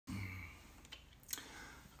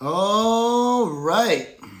All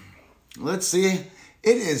right. Let's see.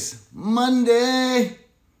 It is Monday.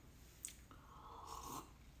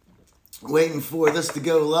 Waiting for this to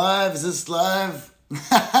go live. Is this live?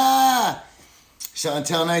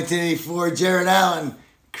 Chantel 1984, Jared Allen,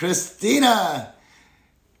 Christina.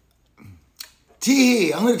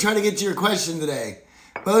 Teehee, I'm going to try to get to your question today.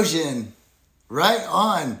 Motion, right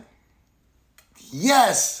on.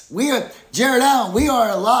 Yes, we are, Jared Allen, we are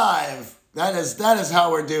alive. That is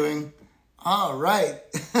how we're doing. All right.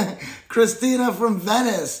 Christina from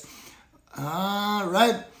Venice. All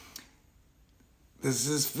right. This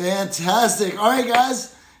is fantastic. All right,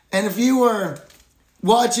 guys. And if you were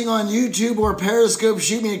watching on YouTube or Periscope,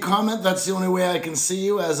 shoot me a comment. That's the only way I can see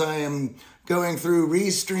you as I am going through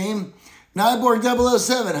Restream. Nyborg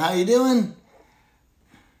 007, how you doing?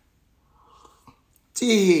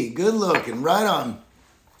 Tee, good looking. Right on.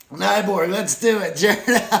 Nyborg, let's do it.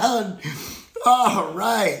 Jared Allen. All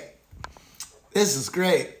right. This is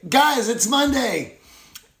great. Guys, it's Monday.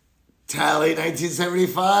 Tally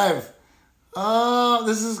 1975. Oh,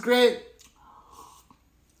 this is great.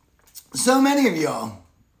 So many of y'all.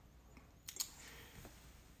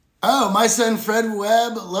 Oh, my son Fred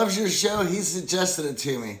Webb loves your show. He suggested it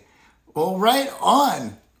to me. Well, right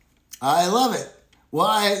on. I love it. Well,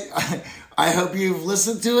 I hope you've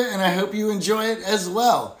listened to it and I hope you enjoy it as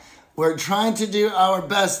well. We're trying to do our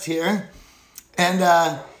best here. And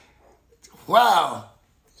wow,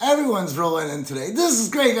 everyone's rolling in today. This is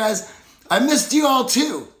great, guys. I missed you all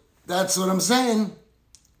too. That's what I'm saying.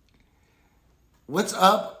 What's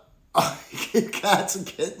up? Oh, cats and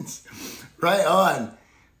kittens. Right on.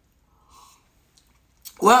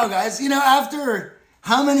 Wow, guys, you know, after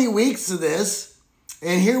how many weeks of this,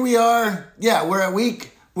 and here we are, yeah, we're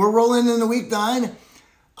rolling into week 9.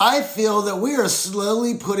 I feel that we are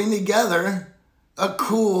slowly putting together a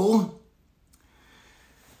cool,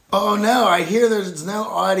 oh no, I hear there's no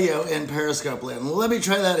audio in Periscope land. Well, let me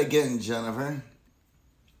try that again, Jennifer.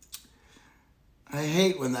 I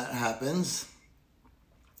hate when that happens.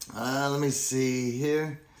 Let me see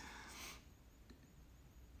here.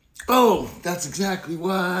 Oh, that's exactly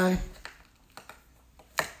why.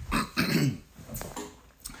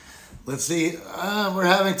 Let's see. We're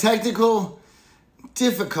having technical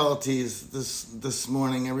difficulties this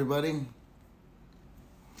morning, everybody.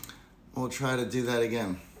 We'll try to do that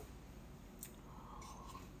again.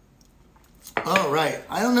 All right.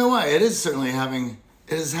 I don't know why. It is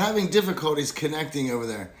having difficulties connecting over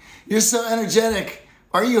there. You're so energetic.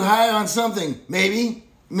 Are you high on something? Maybe,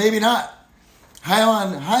 maybe not. High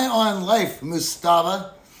on life,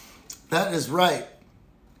 Mustafa. That is right.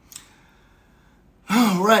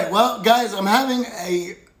 All right. Well, guys, I'm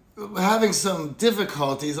having some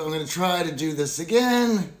difficulties. I'm going to try to do this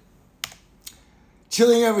again.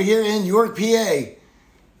 Chilling over here in York, PA.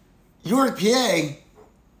 York, PA.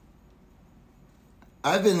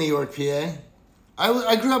 I've been to York, PA.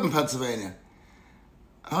 I grew up in Pennsylvania.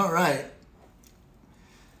 All right.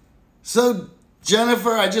 So,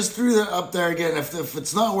 Jennifer, I just threw that up there again. If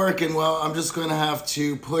it's not working well, I'm just going to have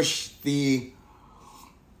to push the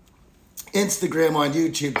Instagram on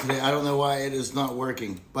YouTube today. I don't know why it is not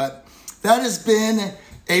working. But that has been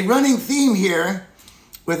a running theme here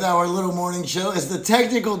with our little morning show is the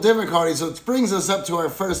technical difficulties, which brings us up to our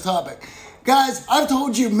first topic. Guys, I've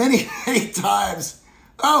told you many, many times.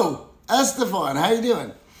 Oh, Estefan, how you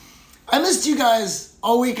doing? I missed you guys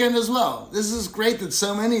all weekend as well. This is great that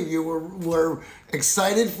so many of you were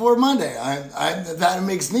excited for Monday. That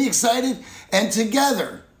makes me excited. And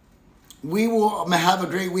together, we will have a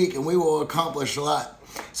great week and we will accomplish a lot.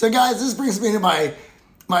 So guys, this brings me to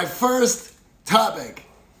my first topic.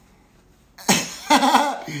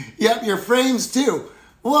 Yep, your frames too.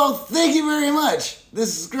 Well, thank you very much.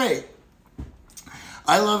 This is great.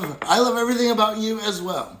 I love everything about you as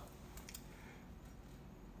well.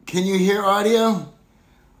 Can you hear audio?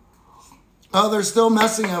 Oh, they're still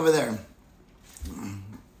messing over there.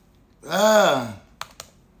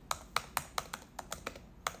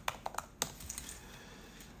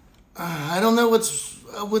 I don't know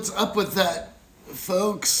what's up with that,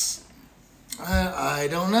 folks. I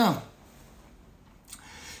don't know.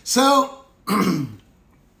 So,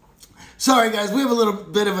 sorry guys, we have a little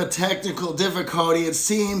bit of a technical difficulty. It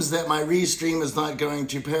seems that my restream is not going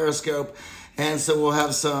to Periscope, and so we'll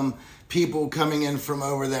have some people coming in from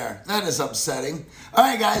over there. That is upsetting. All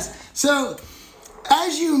right, guys. So,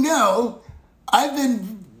 as you know, I've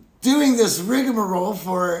been doing this rigmarole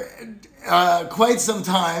for quite some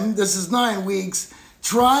time. This is 9 weeks,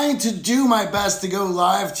 trying to do my best to go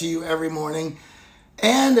live to you every morning.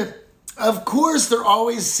 And of course, there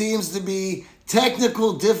always seems to be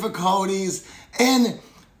technical difficulties. And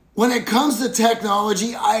when it comes to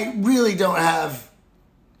technology, I really don't have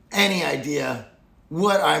any idea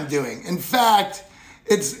what I'm doing. In fact,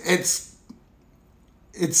 it's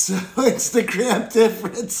the gram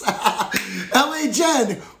difference. LA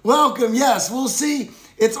Jen, welcome. Yes, we'll see.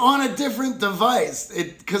 It's on a different device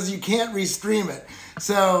because you can't restream it.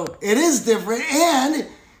 So it is different. And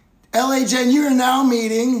LA Jen, you are now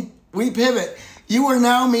meeting, we pivot. You are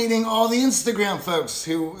now meeting all the Instagram folks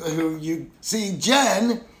who you see.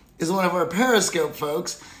 Jen is one of our Periscope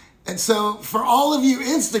folks. And so for all of you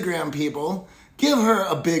Instagram people, give her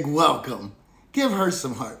a big welcome. Give her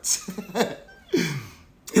some hearts.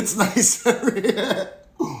 It's nice.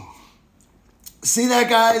 See that,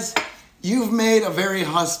 guys? You've made a very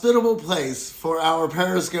hospitable place for our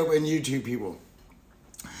Periscope and YouTube people.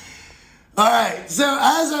 All right, so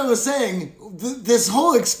as I was saying, this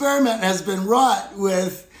whole experiment has been wrought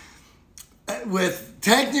with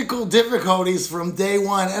technical difficulties from day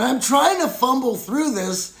one, and I'm trying to fumble through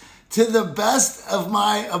this to the best of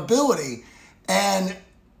my ability. And,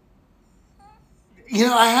 you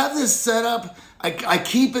know, I have this set up. I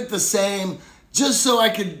keep it the same just so I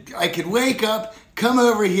could wake up, come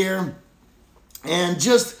over here, and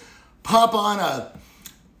just pop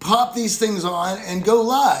these things on and go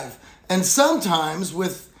live. And sometimes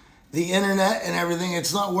with the internet and everything,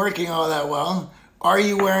 it's not working all that well. Are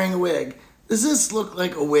you wearing a wig? Does this look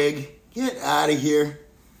like a wig? Get out of here.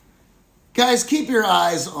 Guys, keep your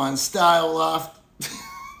eyes on Style Loft.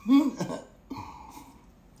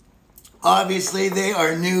 Obviously, they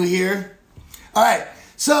are new here. All right,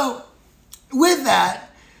 so with that,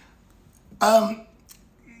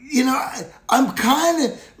 you know, I'm kind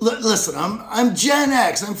of, listen, I'm Gen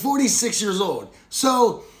X, I'm 46 years old.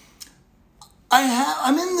 So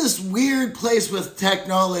I'm in this weird place with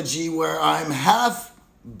technology where I'm half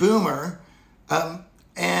boomer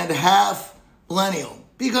and half millennial.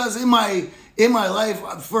 Because in my life,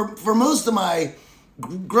 for most of my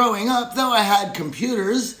growing up, though I had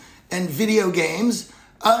computers and video games,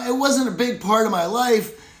 it wasn't a big part of my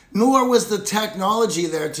life, nor was the technology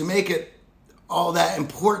there to make it all that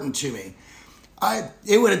important to me.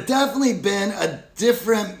 It would have definitely been a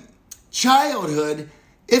different childhood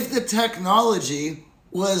if the technology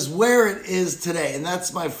was where it is today. And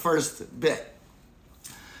that's my first bit.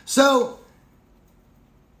 So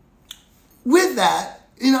with that,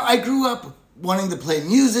 you know, I grew up wanting to play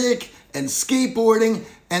music and skateboarding.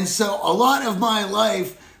 And so a lot of my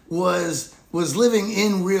life was living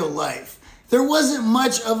in real life. There wasn't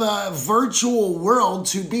much of a virtual world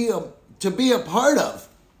to be a part of.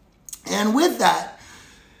 And with that,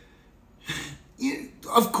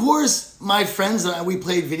 of course, my friends and I, we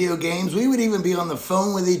played video games. We would even be on the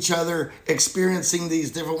phone with each other experiencing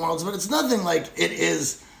these different worlds, but it's nothing like it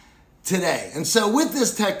is today. And so with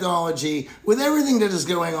this technology, with everything that is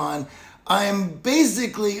going on, I'm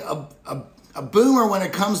basically a boomer when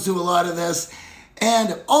it comes to a lot of this.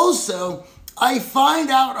 And also, I find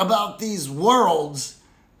out about these worlds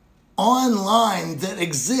online that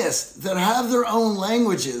exist, that have their own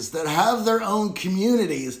languages, that have their own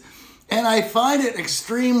communities. And I find it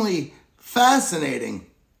extremely fascinating.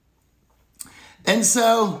 And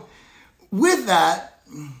so with that,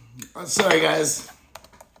 sorry guys.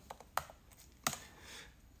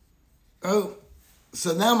 Oh,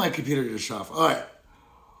 so now my computer just shut off. All right.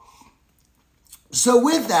 So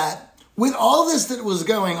with that, with all this that was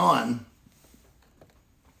going on,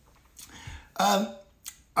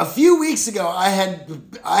 a few weeks ago, I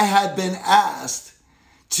had been asked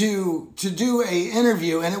to do a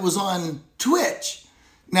interview, and it was on Twitch.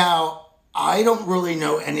 Now, I don't really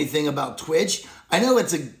know anything about Twitch. I know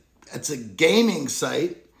it's a gaming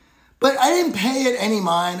site, but I didn't pay it any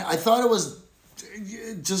mind. I thought it was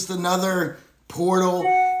just another portal,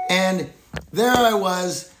 and there I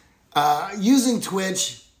was using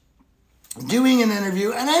Twitch, doing an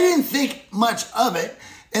interview, and I didn't think much of it.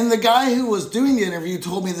 And the guy who was doing the interview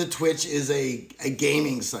told me that Twitch is a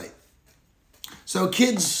gaming site. So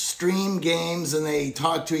kids stream games and they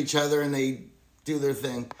talk to each other and they do their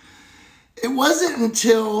thing. It wasn't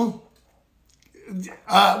until,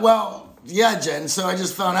 well, yeah, Jen, so I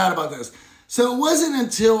just found out about this. So it wasn't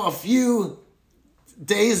until a few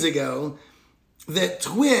days ago that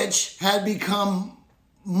Twitch had become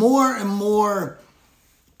more and more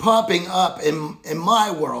popping up in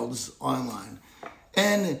my worlds online.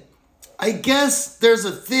 And I guess there's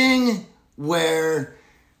a thing where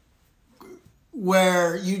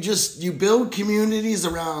you build communities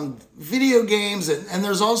around video games, and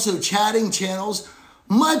there's also chatting channels,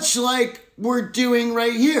 much like we're doing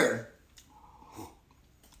right here.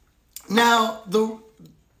 Now,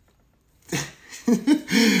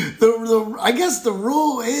 I I guess the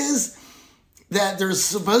rule is that there's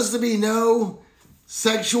supposed to be no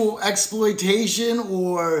sexual exploitation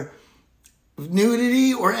or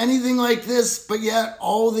nudity or anything like this, but yet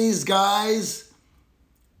all these guys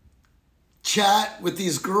chat with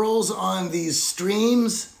these girls on these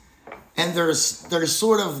streams, and there's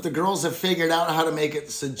sort of, the girls have figured out how to make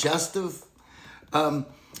it suggestive.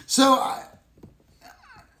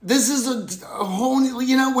 This is a whole new,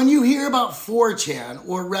 you know, when you hear about 4chan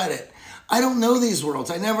or Reddit, I don't know these worlds.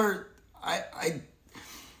 They're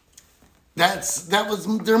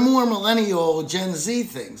more millennial Gen Z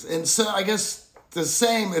things. And so I guess the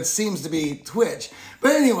same, it seems to be Twitch.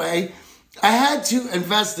 But anyway, I had to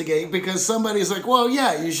investigate because somebody's like, well,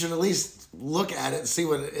 yeah, you should at least look at it and see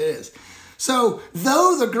what it is. So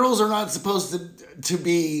though the girls are not supposed to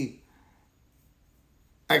be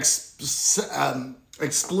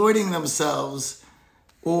exploiting themselves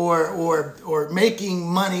or making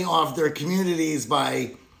money off their communities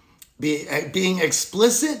by being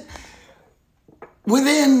explicit,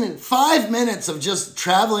 within 5 minutes of just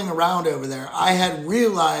traveling around over there, I had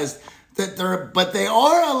realized that they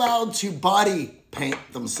are allowed to body paint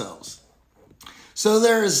themselves. So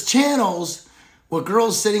there's channels with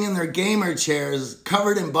girls sitting in their gamer chairs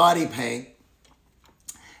covered in body paint.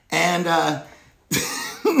 And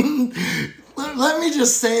let me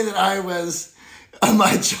just say that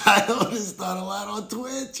my child is not allowed on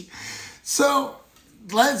Twitch. So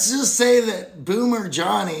let's just say that Boomer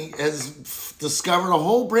Johnny has discovered a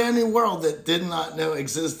whole brand new world that did not know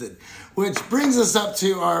existed, which brings us up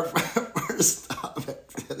to our first topic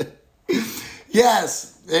today.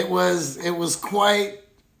 Yes, it was quite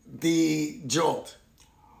the jolt.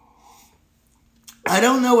 I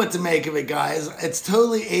don't know what to make of it, guys. It's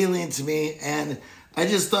totally alien to me, and I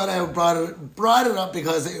just thought I brought it up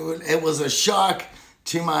because it was a shock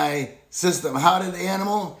to my system. How did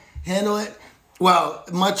Animal handle it? Well,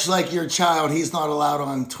 much like your child, he's not allowed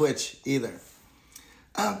on Twitch either.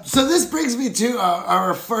 So this brings me to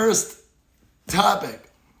our first topic.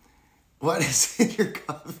 What is in your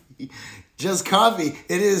coffee? Just coffee.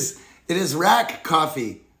 It is rack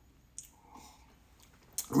coffee.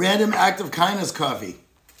 Random Act of Kindness coffee.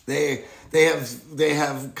 They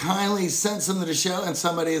have kindly sent some to the show, and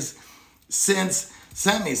somebody has since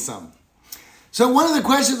sent me some. So one of the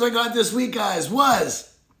questions I got this week, guys,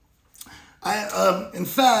 was, in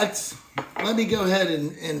fact, let me go ahead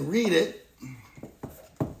and read it.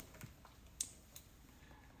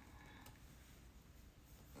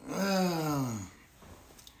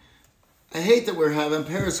 I hate that we're having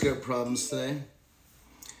Periscope problems today.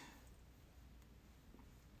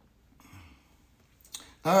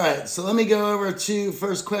 All right, so let me go over to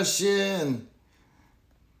first question.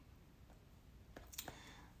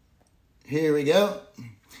 Here we go.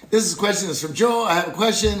 This question is from Joel. I have a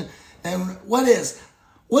question. And what are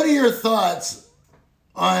your thoughts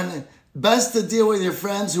on best to deal with your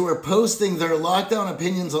friends who are posting their lockdown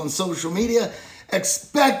opinions on social media,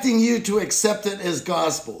 expecting you to accept it as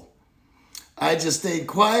gospel? I just stayed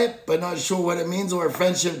quiet, but not sure what it means or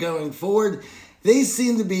friendship going forward. They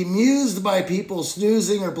seem to be amused by people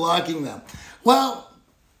snoozing or blocking them. Well,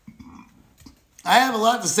 I have a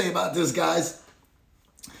lot to say about this, guys.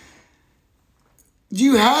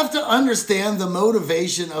 You have to understand the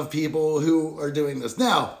motivation of people who are doing this.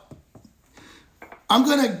 Now, I'm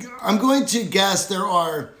going to guess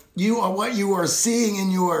what you are seeing in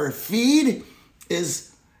your feed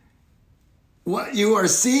is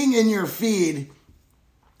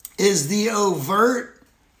the overt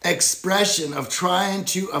expression of trying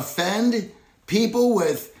to offend people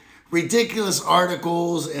with ridiculous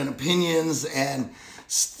articles and opinions and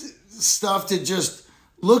stuff, to just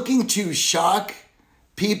looking to shock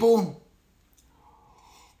people.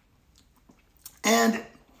 And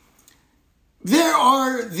there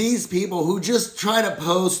are these people who just try to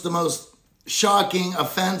post the most shocking,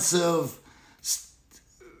 offensive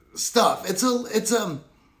stuff. It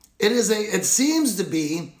seems to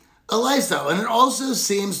be a lifestyle, and it also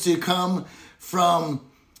seems to come from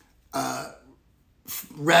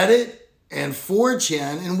Reddit and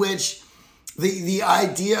 4chan, in which the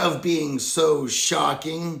idea of being so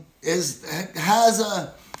shocking has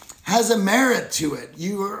a merit to it.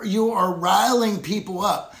 You are riling people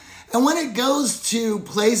up. And when it goes to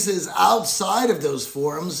places outside of those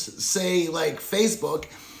forums, say like Facebook,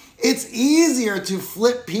 it's easier to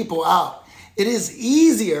flip people out. It is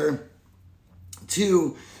easier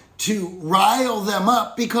to rile them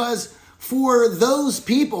up, because for those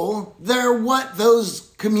people, they're what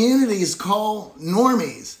those communities call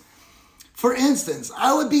normies. For instance,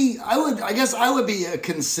 I would be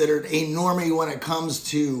considered a normie when it comes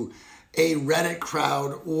to a Reddit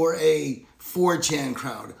crowd or a 4chan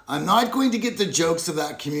crowd. I'm not going to get the jokes of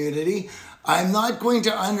that community. I'm not going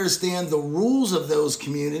to understand the rules of those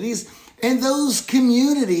communities. And those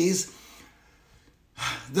communities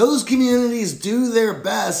do their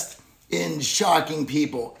best in shocking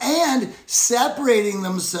people and separating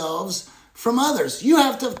themselves from others. You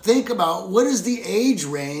have to think about what is the age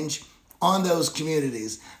range on those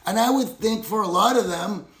communities. And I would think for a lot of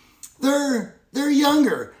them, they're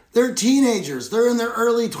younger. They're teenagers. They're in their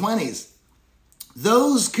early 20s.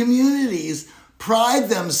 Those communities pride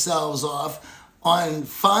themselves off on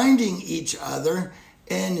finding each other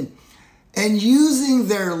and using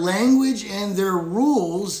their language and their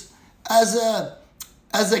rules as a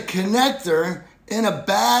connector and a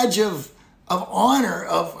badge of honor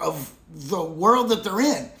of the world that they're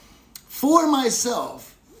in. For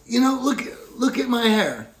myself, look at my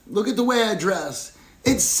hair. Look at the way I dress.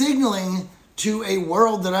 It's signaling to a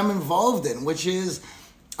world that I'm involved in, which is,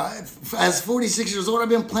 as 46 years old, I've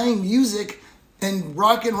been playing music and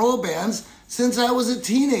rock and roll bands since I was a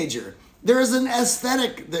teenager. There is an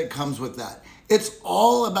aesthetic that comes with that. It's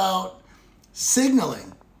all about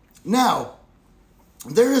signaling. Now,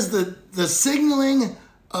 there is the signaling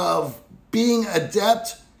of being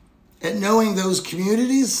adept at knowing those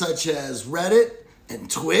communities such as Reddit and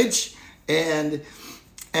Twitch and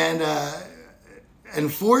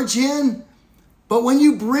 4chan. But when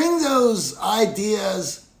you bring those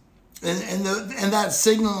ideas and that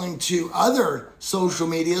signaling to other social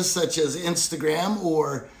medias such as Instagram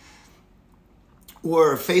or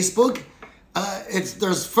Facebook,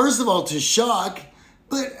 there's first of all to shock,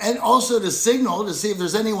 and also to signal to see if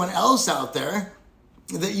there's anyone else out there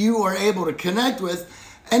that you are able to connect with.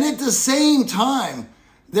 And at the same time,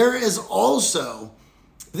 there is also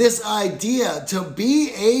this idea to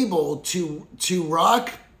be able to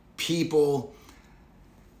rock people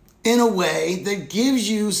in a way that gives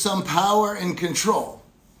you some power and control.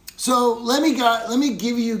 So let me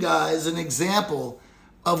give you guys an example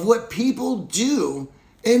of what people do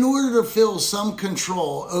in order to feel some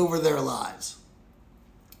control over their lives.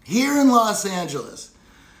 Here in Los Angeles,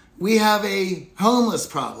 we have a homeless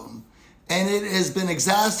problem, and it has been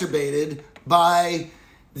exacerbated by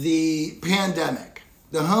the pandemic.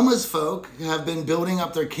 The homeless folk have been building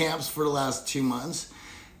up their camps for the last 2 months,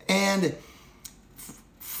 and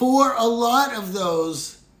for a lot of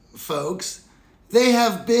those folks, they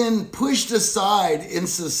have been pushed aside in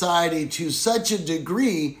society to such a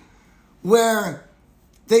degree where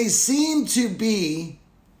they seem to be,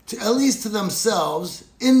 at least to themselves,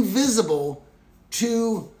 invisible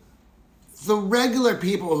to the regular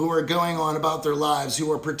people who are going on about their lives,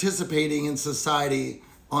 who are participating in society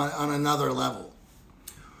on another level.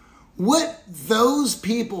 What those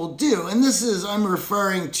people do, and I'm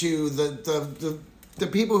referring to the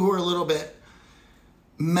people who are a little bit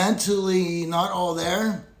mentally not all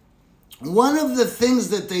there. One of the things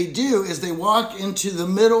that they do is they walk into the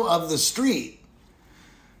middle of the street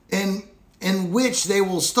in which they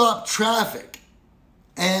will stop traffic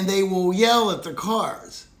and they will yell at the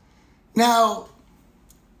cars. Now,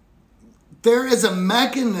 there is a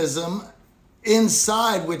mechanism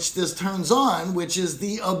inside which this turns on, which is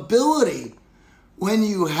the ability, when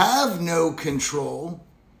you have no control,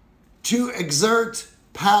 to exert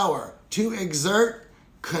power, to exert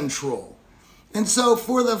control. And so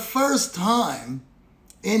for the first time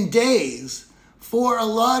in days, for a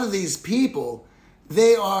lot of these people,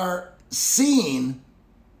 they are seen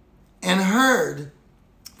and heard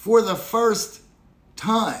for the first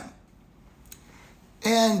time.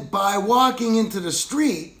 And by walking into the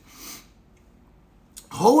street,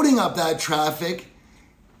 holding up that traffic,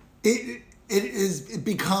 it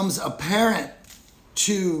becomes apparent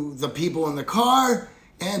to the people in the car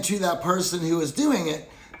and to that person who is doing it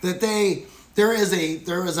that there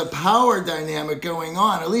is a power dynamic going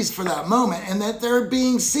on, at least for that moment, and that they're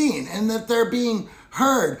being seen and that they're being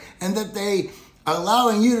heard and that they are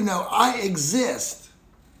allowing you to know, I exist.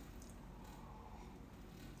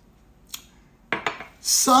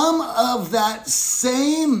 Some of that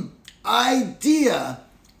same idea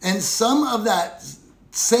and some of that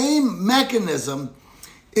same mechanism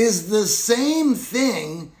is the same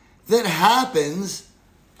thing that happens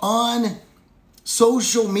on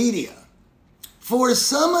social media. For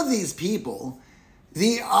some of these people,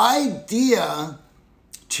 the idea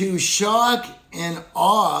to shock and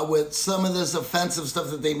awe with some of this offensive stuff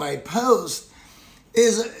that they might post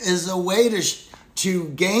is a way to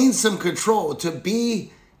gain some control, to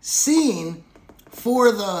be seen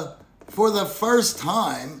for the first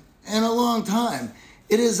time in a long time.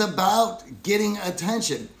 It is about getting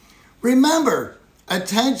attention. Remember,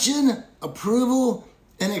 attention, approval,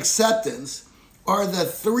 and acceptance are the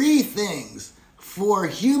three things for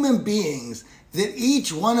human beings that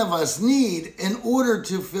each one of us need in order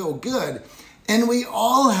to feel good. And we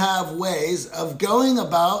all have ways of going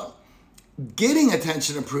about getting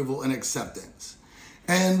attention, approval, and acceptance.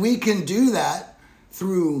 And we can do that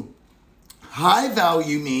through high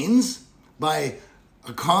value means, by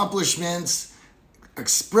accomplishments,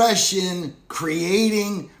 expression,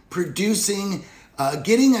 creating, producing,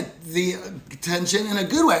 getting the attention in a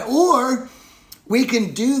good way. Or we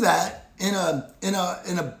can do that in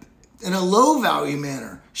a low value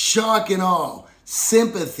manner: shock and awe,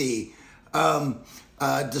 sympathy,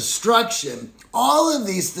 destruction. All of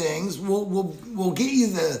these things will get you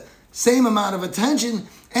the same amount of attention.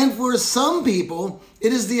 And for some people,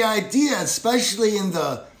 it is the idea, especially in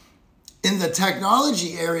the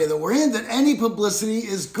technology area that we're in, that any publicity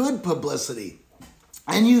is good publicity.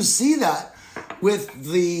 And you see that with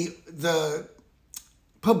the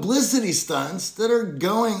publicity stunts that are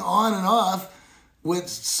going on and off with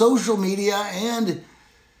social media and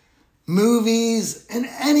movies and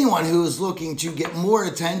anyone who is looking to get more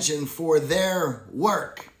attention for their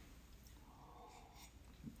work.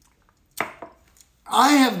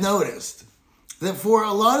 I have noticed that for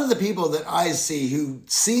a lot of the people that I see who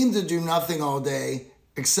seem to do nothing all day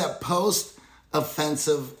except post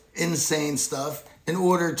offensive, insane stuff in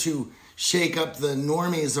order to shake up the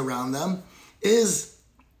normies around them, is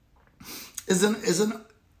an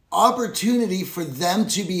opportunity for them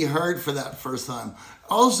to be heard for that first time.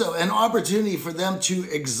 Also, an opportunity for them to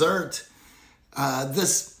exert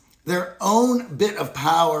their own bit of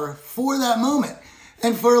power for that moment.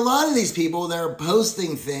 And for a lot of these people, they're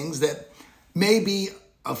posting things that may be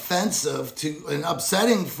offensive to and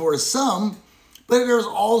upsetting for some, but there's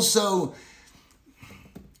also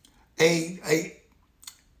a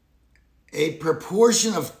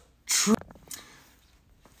proportion of truth.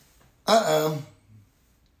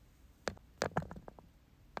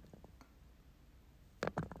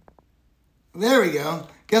 There we go.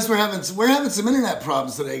 Guess we're having some internet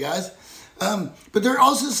problems today, guys. But there's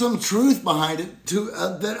also some truth behind it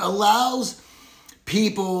that allows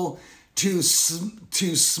people to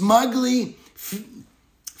smugly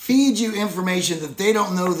feed you information that they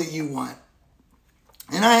don't know that you want.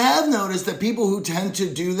 And I have noticed that people who tend to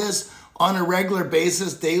do this on a regular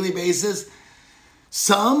basis, daily basis,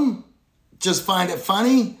 some just find it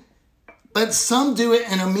funny, but some do it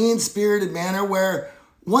in a mean-spirited manner where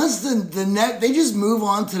once they just move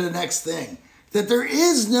on to the next thing. That there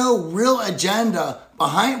is no real agenda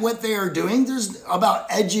behind what they are doing. There's about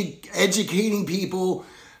educating people,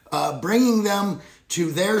 bringing them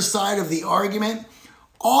to their side of the argument.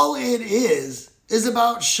 All it is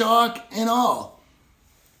about shock and awe.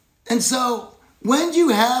 And so when you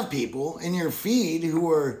have people in your feed who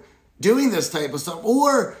are doing this type of stuff,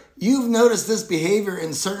 or you've noticed this behavior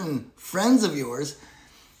in certain friends of yours,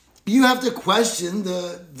 you have to question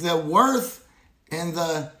the worth and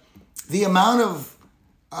the amount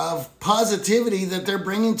of positivity that they're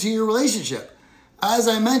bringing to your relationship. As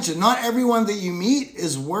I mentioned, not everyone that you meet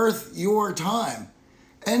is worth your time.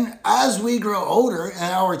 And as we grow older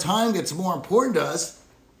and our time gets more important to us,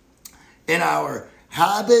 and our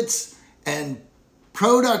habits and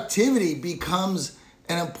productivity becomes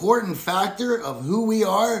an important factor of who we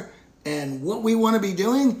are and what we want to be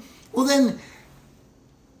doing, well then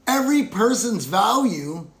every person's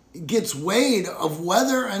value gets weighed of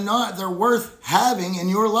whether or not they're worth having in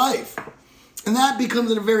your life. And that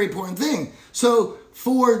becomes a very important thing. So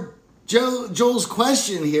for Joel's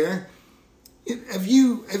question here, if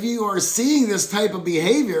you are seeing this type of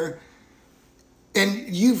behavior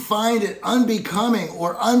and you find it unbecoming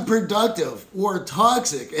or unproductive or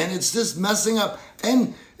toxic and it's just messing up,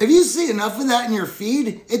 and if you see enough of that in your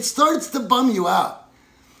feed, it starts to bum you out.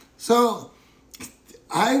 So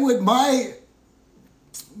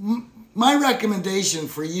my recommendation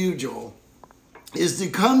for you, Joel, is to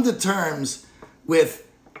come to terms with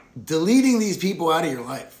deleting these people out of your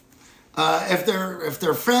life. If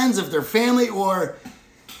they're friends, if they're family, or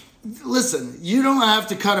listen, you don't have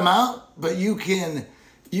to cut them out, but you can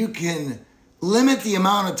limit the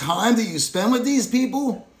amount of time that you spend with these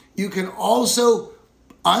people. You can also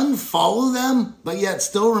unfollow them, but yet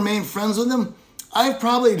still remain friends with them. I've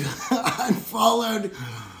probably unfollowed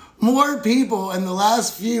more people in the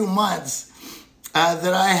last few months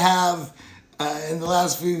that I have in the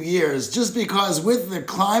last few years, just because with the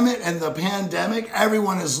climate and the pandemic,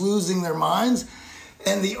 everyone is losing their minds,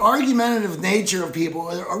 and the argumentative nature of people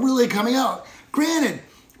are really coming out. Granted,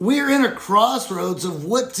 we're in a crossroads of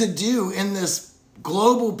what to do in this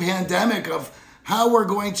global pandemic of how we're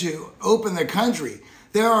going to open the country.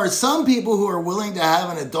 There are some people who are willing to have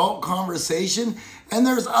an adult conversation, and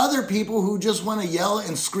there's other people who just want to yell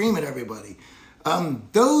and scream at everybody.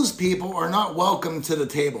 Those people are not welcome to the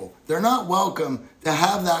table. They're not welcome to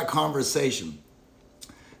have that conversation.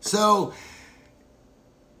 So,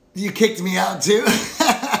 you kicked me out too?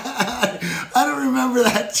 I don't remember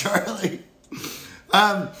that, Charlie.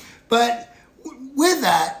 But with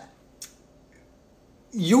that,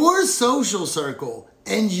 your social circle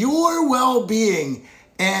and your well-being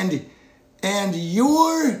and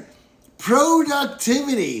your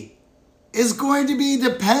productivity is going to be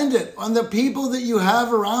dependent on the people that you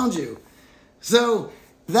have around you. So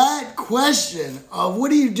that question of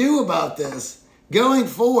what do you do about this going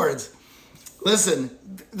forwards, listen,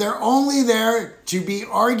 they're only there to be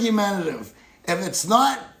argumentative. If it's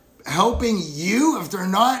not helping you, if they're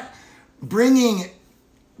not bringing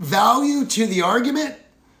value to the argument,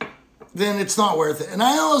 then it's not worth it. And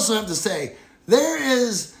I also have to say, there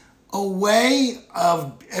is a way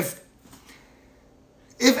of, if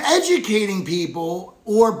educating people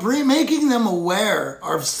or making them aware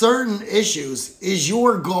of certain issues is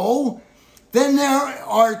your goal, then there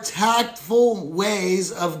are tactful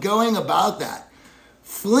ways of going about that.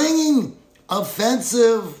 Flinging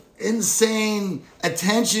offensive, insane,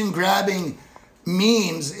 attention-grabbing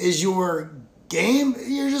memes is your game.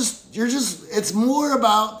 You're just, it's more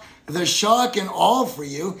about the shock and awe for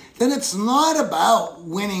you, then it's not about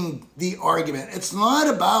winning the argument. It's not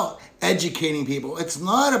about educating people. It's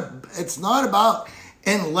not about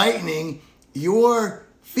enlightening your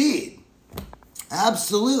feed.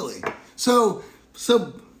 Absolutely. So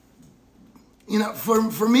you know,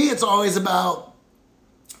 for me, it's always about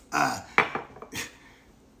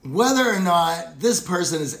whether or not this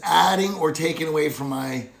person is adding or taking away from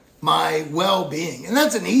my well-being, and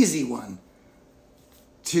that's an easy one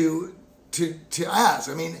to ask.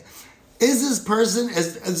 I mean, is this person,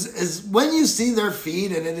 is when you see their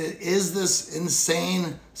feed and it is this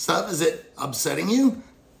insane stuff, is it upsetting you?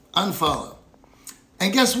 Unfollow.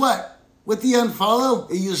 And guess what? With the unfollow,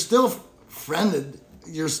 you're still friended.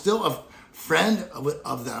 You're still a friend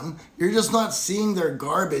of them. You're just not seeing their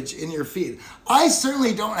garbage in your feed. I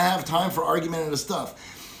certainly don't have time for argumentative stuff.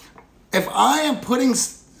 If I am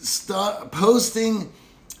posting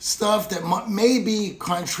stuff that may be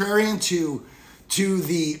contrarian to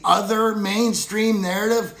the other mainstream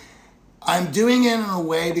narrative, I'm doing it in a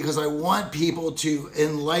way because I want people to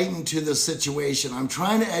enlighten to the situation. I'm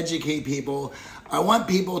trying to educate people. I want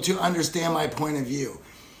people to understand my point of view.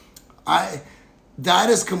 That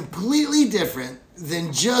is completely different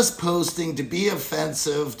than just posting to be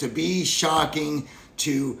offensive, to be shocking,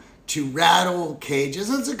 to rattle cages.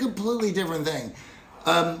 It's a completely different thing.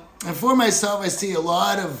 And for myself, I see a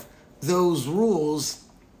lot of those rules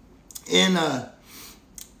in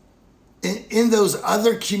those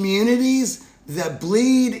other communities that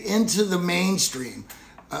bleed into the mainstream.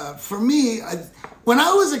 For me, when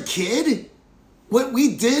I was a kid, what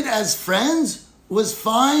we did as friends was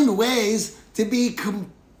find ways to be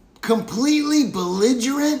completely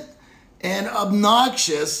belligerent and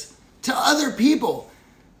obnoxious to other people.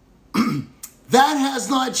 That has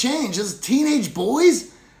not changed. As teenage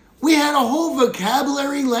boys, we had a whole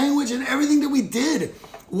vocabulary, language, and everything that we did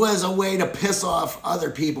was a way to piss off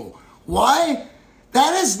other people. Why?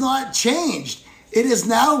 That has not changed. It is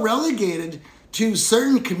now relegated to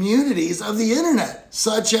certain communities of the internet,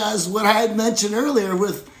 such as what I had mentioned earlier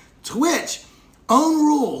with Twitch. Own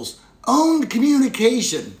rules, own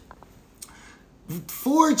communication.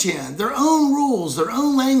 4chan, their own rules, their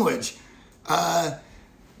own language.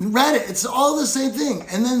 Reddit, it's all the same thing.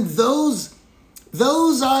 And then those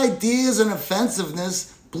ideas and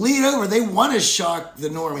offensiveness bleed over. They want to shock the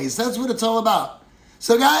normies. That's what it's all about.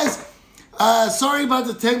 So guys, sorry about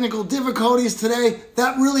the technical difficulties today.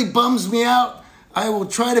 That really bums me out. I will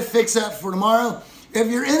try to fix that for tomorrow. If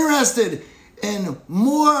you're interested in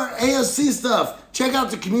more AOC stuff, check out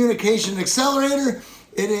the Communication Accelerator.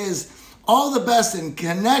 It is all the best in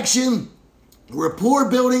connection, rapport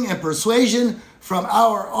building, and persuasion from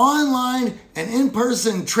our online and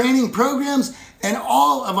in-person training programs and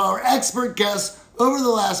all of our expert guests over the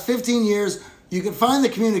last 15 years. You can find the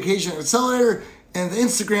Communication Accelerator in the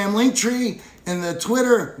Instagram link tree, in the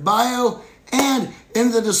Twitter bio, and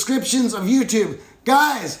in the descriptions of YouTube.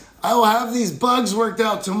 Guys, I will have these bugs worked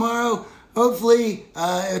out tomorrow. Hopefully,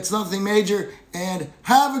 it's nothing major. And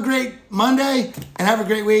have a great Monday and have a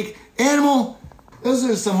great week. Animal, those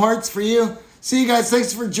are some hearts for you. See you guys.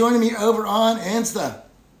 Thanks for joining me over on Insta.